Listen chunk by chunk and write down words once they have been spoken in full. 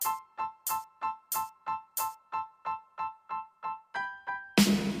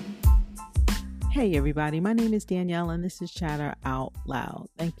Hey everybody, my name is Danielle and this is Chatter Out Loud.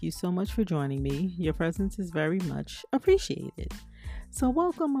 Thank you so much for joining me. Your presence is very much appreciated. So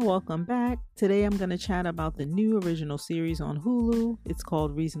welcome back. Today I'm going to chat about the new original series on Hulu. It's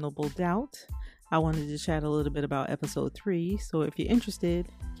called Reasonable Doubt. I wanted to chat a little bit about episode 3, so if you're interested,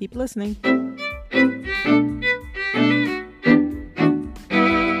 keep listening.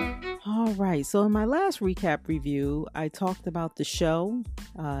 Alright, so in my last recap review, I talked about the show,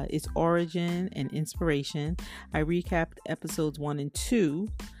 its origin and inspiration. I recapped episodes 1 and 2,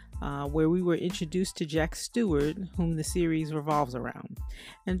 where we were introduced to Jack Stewart, whom the series revolves around,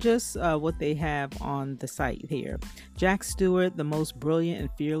 and just what they have on the site here. Jack Stewart, the most brilliant and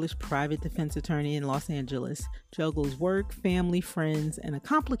fearless private defense attorney in Los Angeles, juggles work, family, friends, and a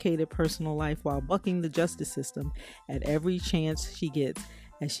complicated personal life while bucking the justice system at every chance she gets,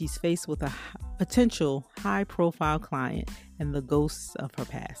 as she's faced with a potential high-profile client and the ghosts of her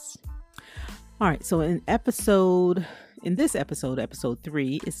past. All right, so in this episode, episode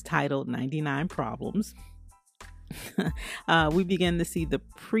 3, is titled 99 Problems. We begin to see the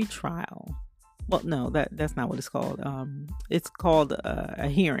pre-trial. Well, no, that's not what it's called. It's called a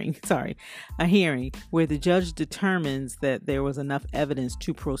hearing. A hearing where the judge determines that there was enough evidence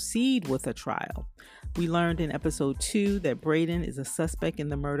to proceed with a trial. We learned in episode 2 that Braden is a suspect in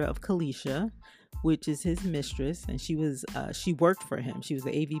the murder of Kalisha, which is his mistress, and she worked for him. She was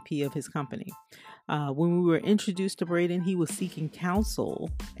the AVP of his company. When we were introduced to Braden, he was seeking counsel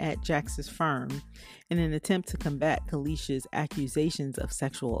at Jax's firm in an attempt to combat Kalisha's accusations of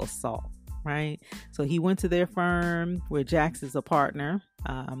sexual assault. Right? So he went to their firm where Jax is a partner.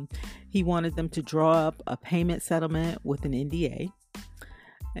 He wanted them to draw up a payment settlement with an NDA.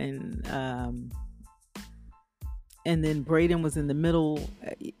 And then Braden was in the middle.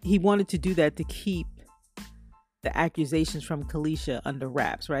 He wanted to do that to keep the accusations from Kalisha under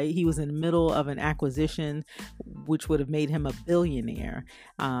wraps, right? He was in the middle of an acquisition, which would have made him a billionaire.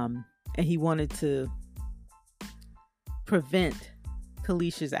 And he wanted to prevent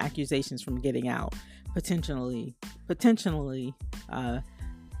Kalisha's accusations from getting out, potentially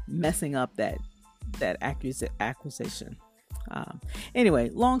messing up that acquisition. Anyway,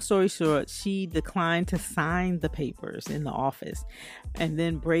 long story short, she declined to sign the papers in the office, and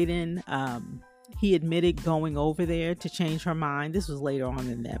then Braden, he admitted going over there to change her mind. This was later on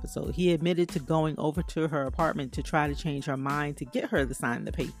in the episode. He admitted to going over to her apartment to try to change her mind to get her to sign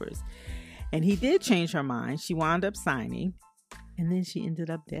the papers, and he did change her mind. She wound up signing, and then she ended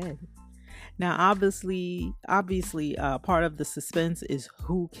up dead. Now, obviously, part of the suspense is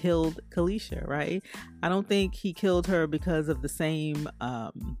who killed Kalisha, right? I don't think he killed her because of the same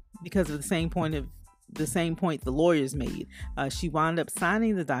point the lawyers made. She wound up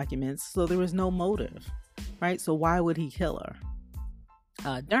signing the documents, so there was no motive, right? So why would he kill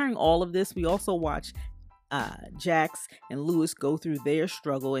her? During all of this, we also watched Jax and Lewis go through their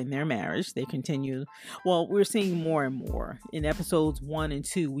struggle in their marriage. They continue. Well, we're seeing more and more in episodes 1 and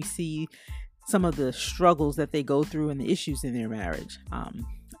 2. We see some of the struggles that they go through and the issues in their marriage.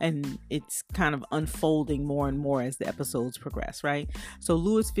 And it's kind of unfolding more and more as the episodes progress, right? So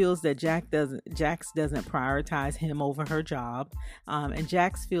Lewis feels that Jax doesn't prioritize him over her job. And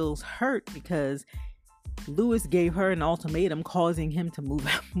Jax feels hurt because Lewis gave her an ultimatum, causing him to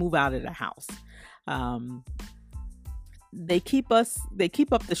move out of the house. They keep up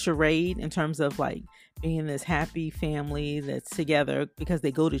the charade in terms of like being this happy family that's together because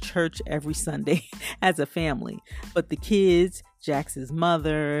they go to church every Sunday as a family. But the kids, Jax's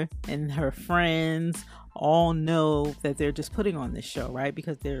mother and her friends all know that they're just putting on this show, right?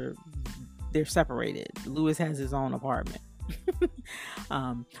 Because they're separated. Lewis has his own apartment.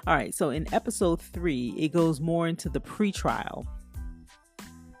 All right. So in episode 3, it goes more into the pre-trial,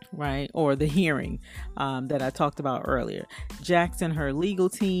 right? Or the hearing that I talked about earlier. Jax and her legal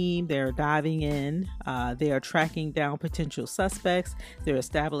team, they're diving in. They are tracking down potential suspects. They're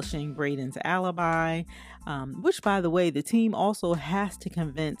establishing Braden's alibi, which, by the way, the team also has to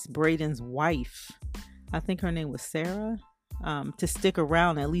convince Braden's wife, I think her name was Sarah, to stick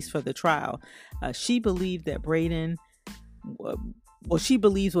around at least for the trial. She believed that Braden... she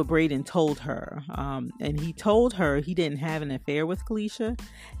believes what Braden told her. And he told her he didn't have an affair with Kalisha.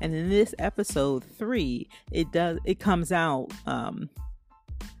 And in this episode 3, it comes out,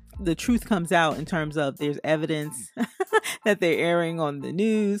 the truth comes out in terms of there's evidence that they're airing on the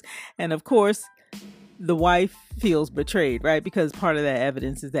news. And of course, the wife feels betrayed, right? Because part of that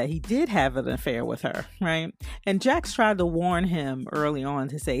evidence is that he did have an affair with her, right? And Jax tried to warn him early on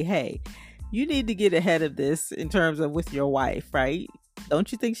to say, hey, you need to get ahead of this in terms of with your wife, right?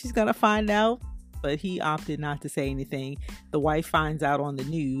 Don't you think she's going to find out? but he opted not to say anything. The wife finds out on the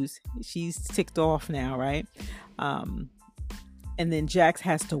news. She's ticked off now, right? And then Jax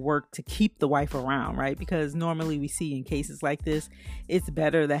has to work to keep the wife around, right? Because normally we see in cases like this, it's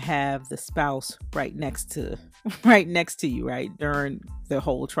better to have the spouse right next to you, right? During the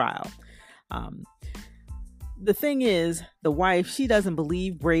whole trial. The thing is, the wife, she doesn't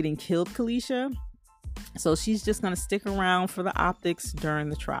believe Brayden killed Kalisha. So she's just going to stick around for the optics during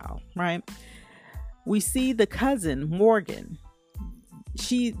the trial, right? We see the cousin, Morgan.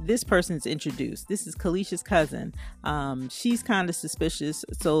 This person's introduced. This is Kalisha's cousin. She's kind of suspicious,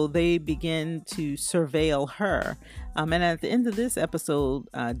 so they begin to surveil her. And at the end of this episode,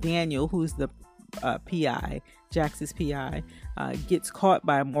 Daniel, who's the PI, Jax's PI, gets caught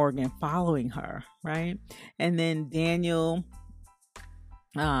by Morgan following her, right? And then Daniel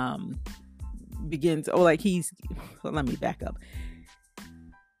begins, let me back up.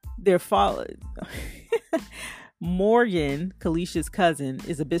 They're followed. Morgan, Kalisha's cousin,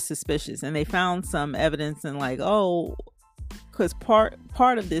 is a bit suspicious, and they found some evidence and because part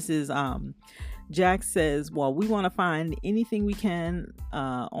of this is Jax says, well, we want to find anything we can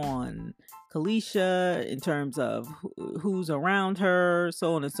on Kalisha in terms of who's around her,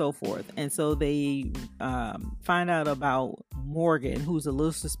 so on and so forth. And so they find out about Morgan, who's a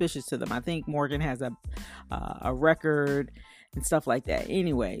little suspicious to them. I think Morgan has a record and stuff like that.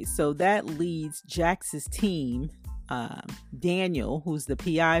 Anyway, so that leads Jax's team, Daniel, who's the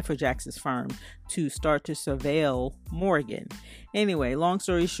PI for Jax's firm, to start to surveil Morgan. Anyway, long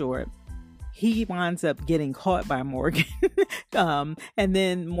story short, he winds up getting caught by Morgan. And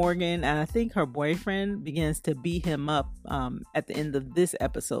then Morgan, and I think her boyfriend, begins to beat him up at the end of this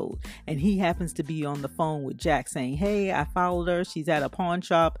episode. And he happens to be on the phone with Jax saying, hey, I followed her. She's at a pawn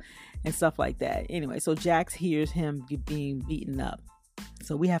shop and stuff like that. Anyway, so Jax hears him being beaten up.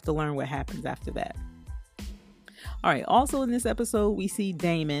 So we have to learn what happens after that. All right. Also in this episode, we see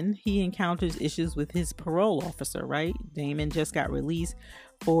Damon. He encounters issues with his parole officer, right? Damon just got released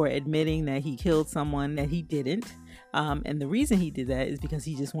for admitting that he killed someone that he didn't. And the reason he did that is because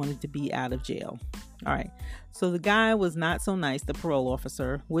he just wanted to be out of jail. All right. So the guy was not so nice, the parole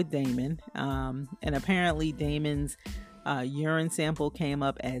officer, with Damon. And apparently Damon's urine sample came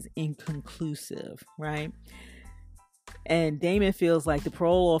up as inconclusive, right? And Damon feels like the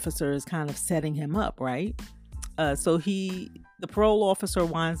parole officer is kind of setting him up, right? So the parole officer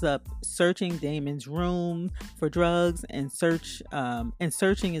winds up searching Damon's room for drugs, and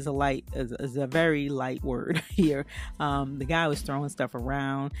searching is a very light word here. The guy was throwing stuff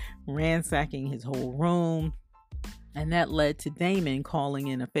around, ransacking his whole room, and that led to Damon calling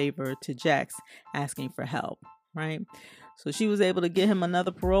in a favor to Jax, asking for help, right? So she was able to get him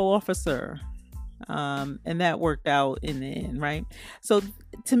another parole officer. And that worked out in the end, right? So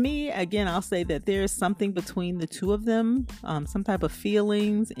to me, again, I'll say that there's something between the two of them, some type of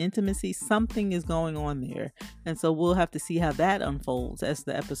feelings, intimacy, something is going on there. And so we'll have to see how that unfolds as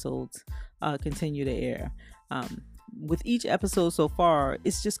the episodes continue to air. With each episode so far,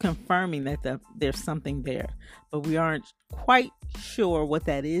 it's just confirming that there's something there, but we aren't quite sure what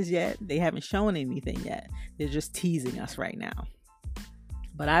that is yet. They haven't shown anything yet. They're just teasing us right now.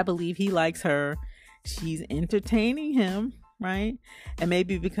 But I believe he likes her. She's entertaining him, right? And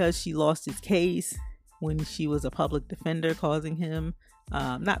maybe because she lost his case when she was a public defender,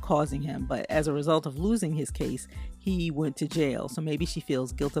 not causing him, but as a result of losing his case, he went to jail. So maybe she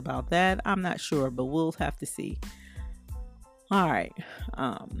feels guilt about that. I'm not sure, but we'll have to see. All right.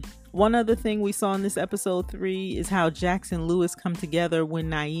 One other thing we saw in this episode 3 is how Jax and Lewis come together when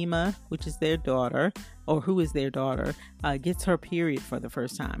Naima, which is their daughter, or who is their daughter, gets her period for the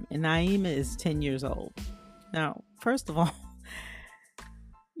first time. And Naima is 10 years old. Now, first of all,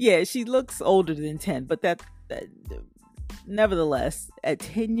 yeah, she looks older than 10, but that nevertheless, at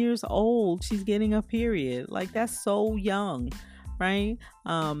 10 years old, she's getting a period. Like, that's so young. Right?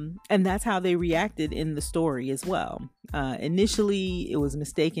 And that's how they reacted in the story as well. Initially, it was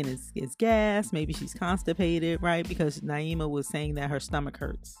mistaken as gas. Maybe she's constipated, right? Because Naima was saying that her stomach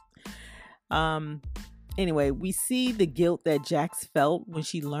hurts. Anyway, we see the guilt that Jax felt when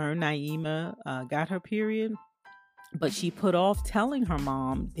she learned Naima got her period. But she put off telling her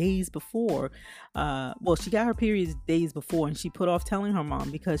mom days before. She got her periods days before, and she put off telling her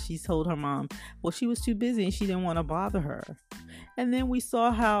mom because she told her mom, well, she was too busy and she didn't want to bother her. And then we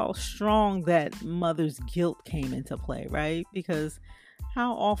saw how strong that mother's guilt came into play, right? Because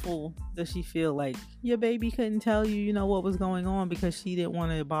how awful does she feel like your baby couldn't tell you, what was going on because she didn't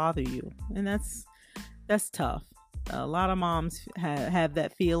want to bother you? And that's tough. A lot of moms have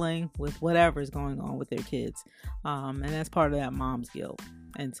that feeling with whatever is going on with their kids. And that's part of that mom's guilt.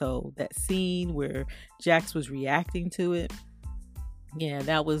 And so that scene where Jax was reacting to it, yeah,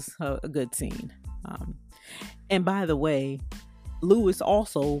 that was a good scene. And by the way, Lewis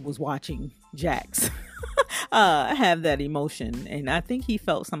also was watching Jax have that emotion, and I think he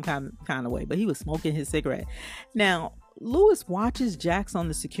felt some kind of way, but he was smoking his cigarette. Now, Lewis watches Jax on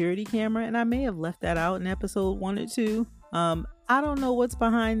the security camera, and I may have left that out in episode 1 or 2. I don't know what's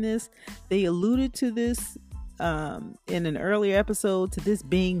behind this. They alluded to this in an earlier episode, to this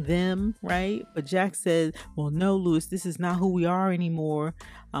being them, right? But Jax said, well, no, Lewis, this is not who we are anymore.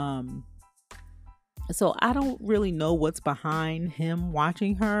 So I don't really know what's behind him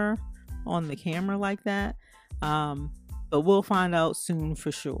watching her on the camera like that. But we'll find out soon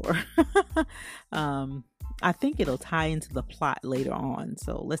for sure. I think it'll tie into the plot later on.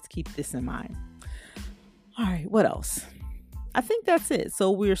 So let's keep this in mind. All right, what else? I think that's it.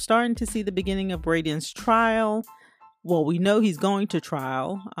 So we're starting to see the beginning of Brayden's trial. Well, we know he's going to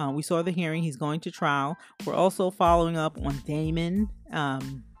trial. We saw the hearing. He's going to trial. We're also following up on Damon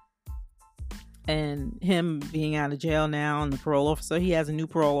and him being out of jail now, and the parole officer. He has a new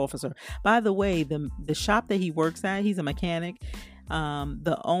parole officer. By the way, the shop that he works at, he's a mechanic.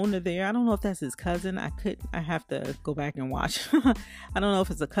 The owner there, I don't know if that's his cousin. I have to go back and watch. I don't know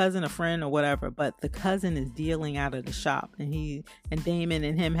if it's a cousin, a friend, or whatever, but the cousin is dealing out of the shop, and Damon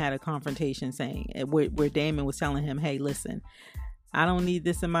and him had a confrontation, saying where Damon was telling him, hey, listen, I don't need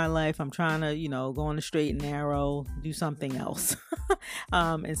this in my life. I'm trying to, go on the straight and narrow, do something else.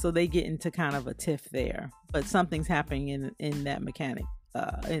 And so they get into kind of a tiff there, but something's happening in that mechanic,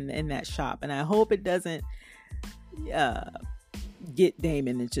 in that shop. And I hope it doesn't, get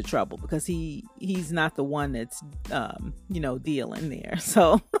Damon into trouble, because he's not the one that's dealing there.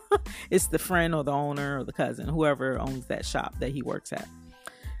 So it's the friend or the owner or the cousin, whoever owns that shop that he works at.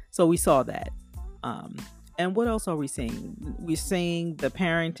 So we saw that. And what else are we seeing? We're seeing the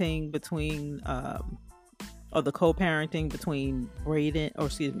parenting between or the co-parenting between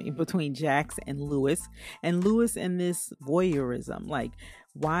between Jax and Lewis in this voyeurism. Like,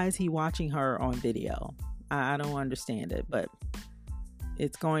 why is he watching her on video? I don't understand it, but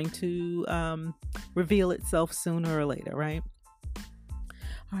it's going to reveal itself sooner or later, right?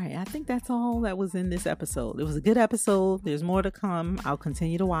 All right, I think that's all that was in this episode. It was a good episode. There's more to come. I'll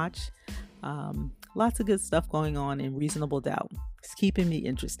continue to watch. Lots of good stuff going on in Reasonable Doubt. It's keeping me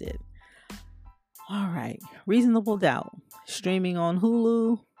interested. All right, Reasonable Doubt, streaming on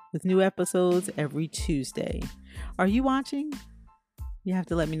Hulu with new episodes every Tuesday. Are you watching? You have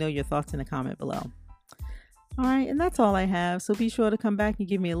to let me know your thoughts in the comment below. All right, and that's all I have. So be sure to come back and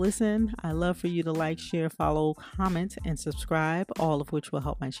give me a listen. I love for you to like, share, follow, comment, and subscribe, all of which will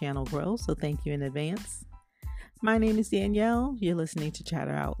help my channel grow. So thank you in advance. My name is Danielle. You're listening to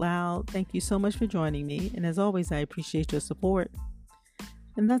Chatter Out Loud. Thank you so much for joining me. And as always, I appreciate your support.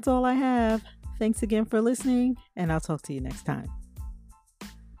 And that's all I have. Thanks again for listening, and I'll talk to you next time.